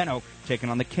Sacramento taking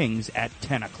on the Kings at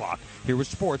 10 o'clock. Here with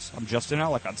sports, I'm Justin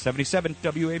Ellick on 77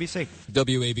 WABC.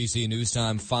 WABC News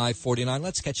Time 5:49.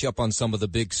 Let's catch you up on some of the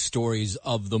big stories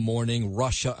of the morning.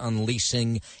 Russia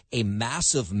unleashing a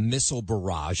massive missile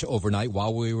barrage overnight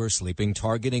while we were sleeping,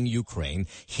 targeting targeting Ukraine,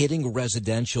 hitting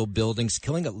residential buildings,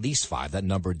 killing at least 5. That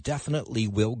number definitely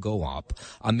will go up.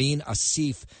 Amin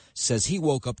Asif says he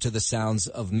woke up to the sounds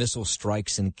of missile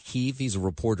strikes in Kyiv. He's a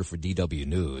reporter for DW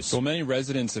News. So many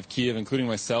residents of Kyiv, including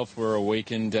myself, were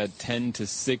awakened at 10 to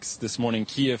 6 this morning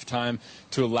Kyiv time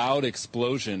to a loud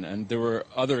explosion, and there were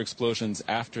other explosions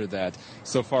after that.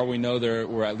 So far we know there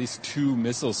were at least 2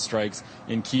 missile strikes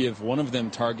in Kyiv, one of them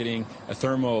targeting a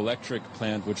thermoelectric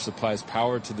plant which supplies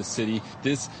power to the city.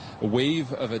 This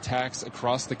wave of attacks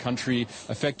across the country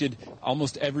affected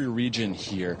almost every region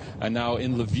here. And now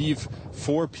in Lviv,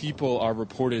 4 people are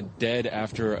reported dead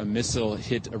after a missile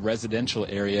hit a residential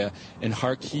area. In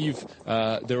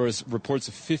Kharkiv, there was reports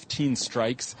of 15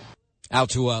 strikes. Out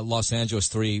to Los Angeles,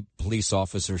 3 police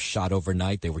officers shot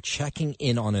overnight. They were checking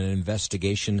in on an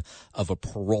investigation of a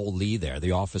parolee there.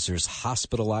 The officers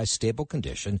hospitalized, stable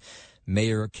condition.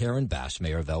 Mayor Karen Bass,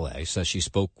 mayor of L.A., says she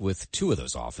spoke with 2 of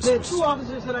those officers. The 2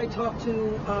 officers that I talked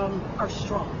to are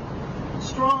strong.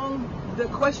 Strong. The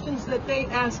questions that they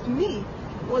asked me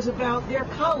was about their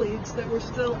colleagues that were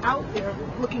still out there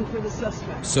looking for the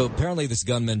suspect. So apparently this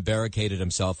gunman barricaded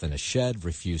himself in a shed,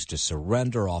 refused to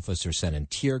surrender. Officers sent in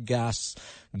tear gas.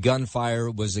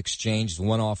 Gunfire was exchanged.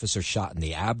 1 officer shot in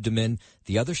the abdomen,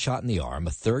 the other shot in the arm, a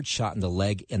 3rd shot in the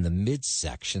leg in the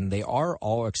midsection. They are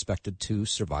all expected to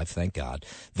survive, thank God.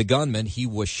 The gunman, he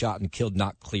was shot and killed,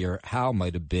 not clear how,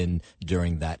 might have been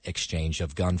during that exchange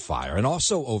of gunfire. And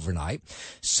also overnight,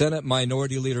 Senate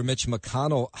Minority Leader Mitch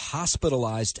McConnell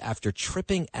hospitalized after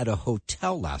tripping at a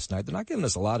hotel last night. They're not giving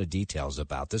us a lot of details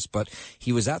about this, but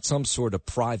he was at some sort of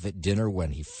private dinner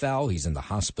when he fell. He's in the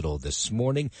hospital this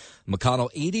morning. McConnell,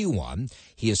 81.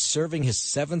 He is serving his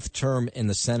 7th term in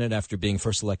the Senate after being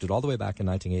first elected all the way back in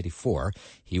 1984.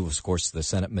 He was, of course, the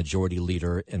Senate Majority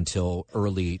Leader until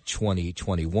early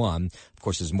 2021. Of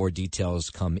course, as more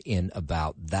details come in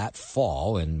about that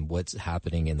fall and what's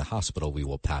happening in the hospital, we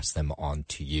will pass them on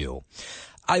to you.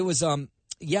 I was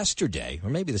yesterday,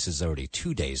 or maybe this is already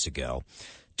 2 days ago,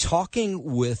 talking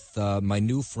with my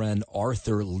new friend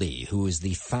Arthur Lee, who is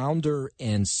the founder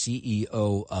and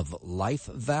CEO of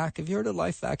LifeVac. Have you heard of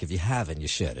LifeVac? If you haven't, you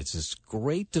should. It's this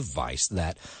great device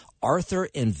that Arthur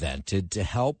invented to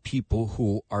help people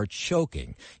who are choking.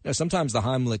 You know, sometimes the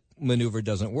Heimlich maneuver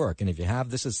doesn't work, and if you have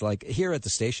this, it's like here at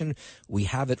the station, we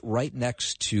have it right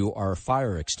next to our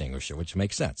fire extinguisher, which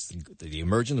makes sense. The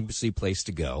emergency place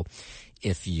to go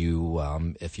if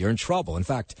you're in trouble. In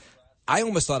fact, I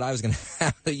almost thought I was going to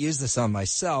have to use this on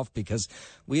myself because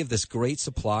we have this great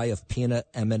supply of peanut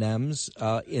M&Ms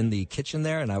in the kitchen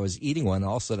there, and I was eating one, and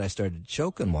all of a sudden I started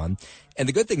choking one. And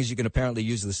the good thing is you can apparently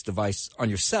use this device on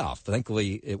yourself.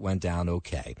 Thankfully, it went down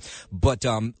okay. But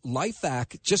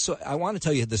LifeVac, I want to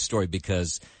tell you this story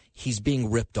because he's being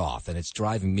ripped off, and it's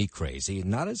driving me crazy.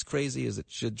 Not as crazy as it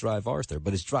should drive Arthur,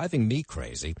 but it's driving me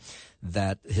crazy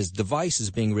that his device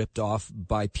is being ripped off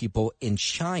by people in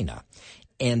China.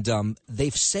 And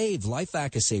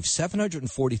LifeVac has saved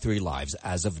 743 lives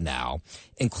as of now,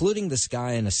 including this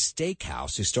guy in a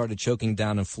steakhouse who started choking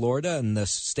down in Florida, and the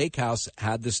steakhouse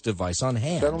had this device on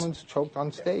hand. Gentleman's choked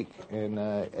on steak in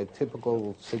a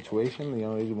typical situation. You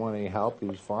know, he didn't want any help. He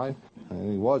was fine,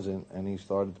 and he wasn't, and he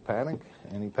started to panic,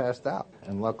 and he passed out.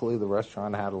 And luckily, the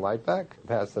restaurant had a LifeVac,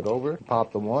 passed it over,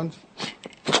 popped them once.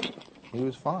 He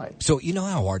was fine. So you know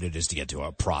how hard it is to get to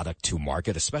a product to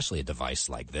market, especially a device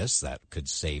like this that could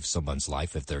save someone's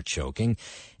life if they're choking.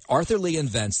 Arthur Lee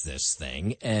invents this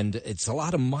thing, and it's a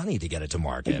lot of money to get it to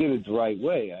market. I did it the right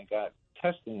way. I got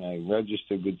testing. I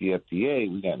registered with the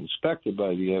FDA. We got inspected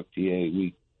by the FDA.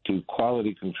 We do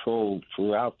quality control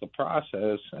throughout the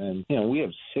process, and you know we have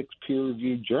 6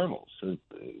 peer-reviewed journals.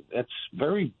 That's a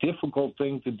very difficult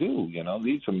thing to do. You know,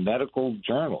 these are medical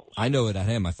journals. I know it.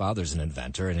 My father's an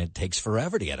inventor, and it takes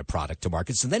forever to get a product to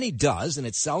market. So then he does, and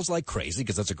it sells like crazy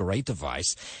because that's a great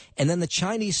device. And then the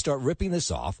Chinese start ripping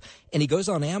this off, and he goes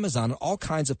on Amazon, and all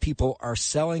kinds of people are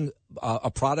selling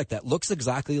a product that looks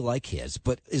exactly like his,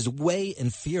 but is way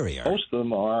inferior. Most of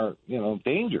them are,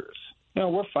 dangerous.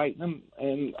 We're fighting them,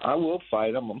 and I will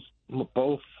fight them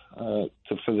both for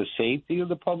the safety of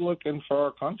the public and for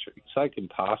our country. It's like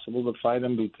impossible to fight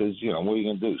them because, what are you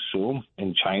going to do, sue them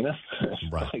in China?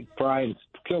 Right. Like Brian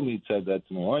Kilmeade said that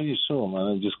to me. Why don't you sue them?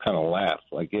 And I just kind of laughed.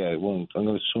 Like, yeah, I'm going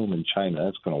to sue them in China.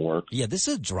 That's going to work. Yeah, this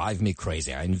would drive me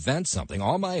crazy. I invent something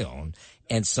on my own,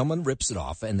 and someone rips it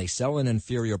off, and they sell an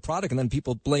inferior product, and then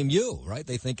people blame you, right?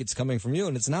 They think it's coming from you,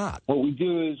 and it's not. What we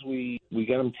do is we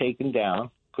get them taken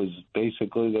down. because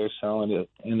basically they're selling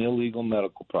an illegal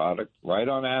medical product right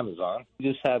on Amazon.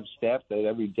 You just have staff that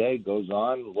every day goes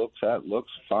on,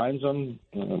 finds them,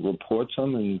 reports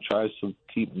them, and tries to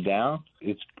keep them down.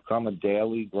 It's become a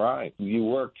daily grind. You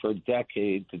work for a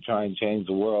decade to try and change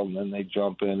the world, and then they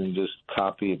jump in and just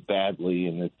copy it badly,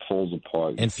 and it falls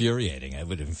apart. Infuriating. It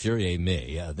would infuriate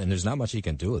me. Then there's not much he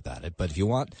can do about it. But if you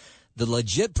want the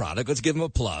legit product, let's give him a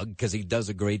plug because he does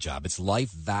a great job. It's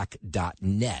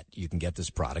lifevac.net. You can get this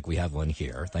product. We have one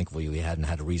here. Thankfully, we hadn't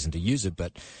had a reason to use it,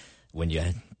 but when you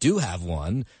do have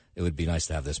one, it would be nice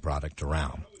to have this product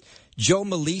around. Joe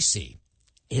Malisi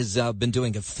has been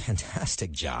doing a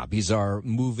fantastic job. He's our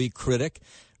movie critic,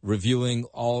 reviewing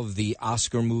all of the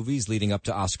Oscar movies leading up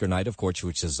to Oscar night, of course,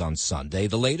 which is on Sunday.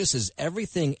 The latest is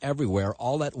Everything Everywhere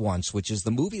All at Once, which is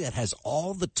the movie that has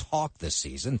all the talk this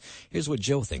season. Here's what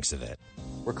Joe thinks of it.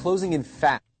 We're closing in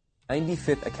fast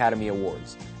 95th Academy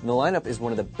Awards, and the lineup is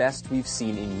one of the best we've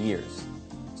seen in years.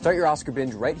 Start your Oscar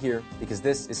binge right here, because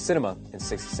this is Cinema in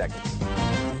 60 Seconds.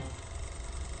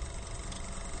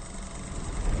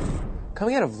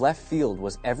 Coming out of left field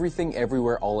was Everything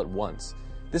Everywhere All at Once.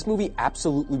 This movie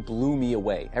absolutely blew me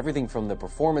away. Everything from the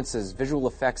performances, visual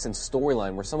effects, and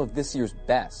storyline were some of this year's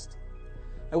best.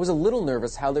 I was a little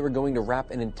nervous how they were going to wrap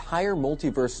an entire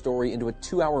multiverse story into a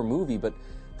 2-hour movie, but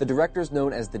the directors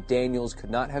known as the Daniels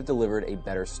could not have delivered a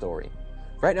better story.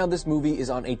 Right now, this movie is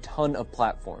on a ton of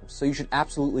platforms, so you should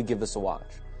absolutely give this a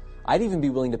watch. I'd even be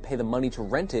willing to pay the money to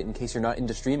rent it in case you're not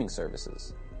into streaming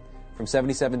services. From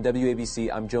 77 WABC,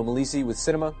 I'm Joe Malisi with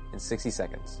Cinema in 60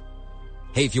 Seconds.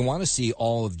 Hey, if you want to see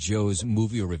all of Joe's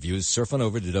movie reviews, surf on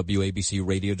over to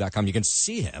WABCRadio.com. You can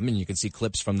see him, and you can see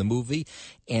clips from the movie.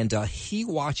 And he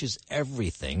watches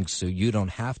everything, so you don't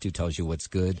have to. Tells you what's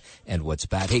good and what's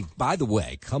bad. Hey, by the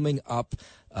way, coming up,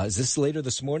 is this later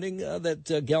this morning that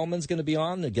Gelman's going to be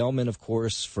on? Gelman, of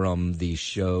course, from the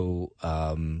show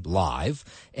Live,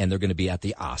 and they're going to be at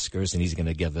the Oscars, and he's going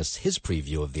to give us his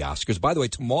preview of the Oscars. By the way,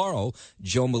 tomorrow,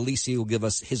 Joe Malisi will give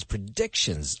us his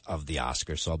predictions of the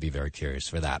Oscars, so I'll be very curious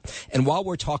for that. And while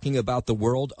we're talking about the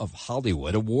world of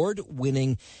Hollywood,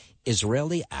 award-winning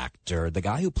Israeli actor, the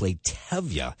guy who played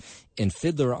Tevye in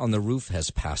Fiddler on the Roof, has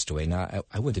passed away. Now,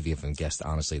 I wouldn't have even guessed,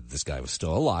 honestly, that this guy was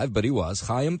still alive, but he was.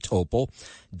 Chaim Topol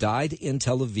died in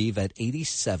Tel Aviv at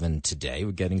 87 today.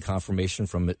 We're getting confirmation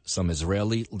from some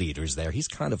Israeli leaders there. He's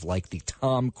kind of like the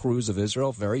Tom Cruise of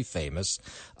Israel, very famous.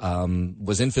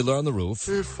 Was in Fiddler on the Roof.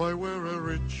 If I were a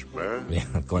rich man. Yeah,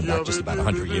 going back just about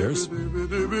 100 years.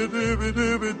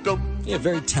 Yeah,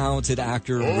 very talented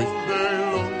actor.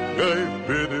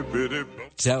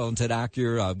 Talented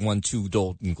actor, won 2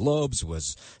 Golden Globes,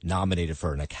 was nominated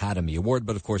for an Academy Award,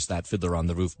 but of course that Fiddler on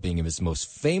the Roof being his most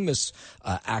famous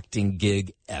acting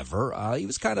gig ever. He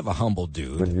was kind of a humble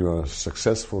dude. When you are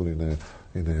successful in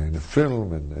a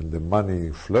film and the money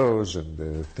flows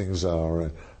and things are,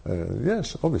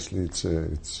 yes, obviously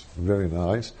it's very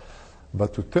nice.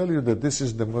 But to tell you that this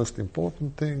is the most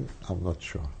important thing, I'm not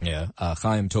sure. Yeah,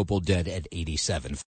 Chaim Topol dead at 87.